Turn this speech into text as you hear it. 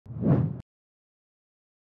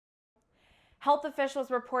Health officials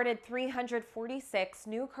reported 346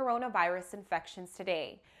 new coronavirus infections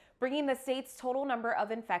today, bringing the state's total number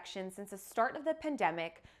of infections since the start of the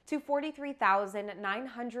pandemic to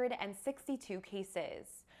 43,962 cases.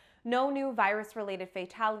 No new virus-related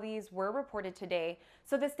fatalities were reported today,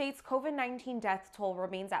 so the state's COVID-19 death toll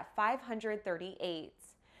remains at 538.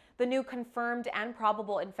 The new confirmed and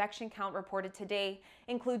probable infection count reported today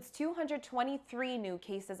includes 223 new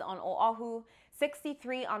cases on Oahu,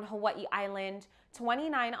 63 on Hawaii Island,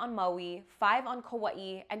 29 on Maui, 5 on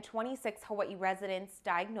Kauai, and 26 Hawaii residents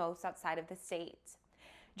diagnosed outside of the state.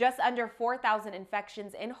 Just under 4,000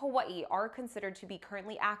 infections in Hawaii are considered to be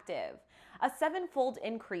currently active, a 7-fold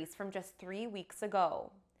increase from just 3 weeks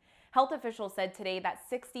ago. Health officials said today that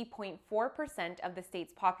 60.4% of the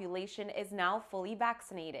state's population is now fully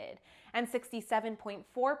vaccinated, and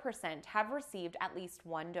 67.4% have received at least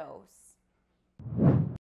one dose.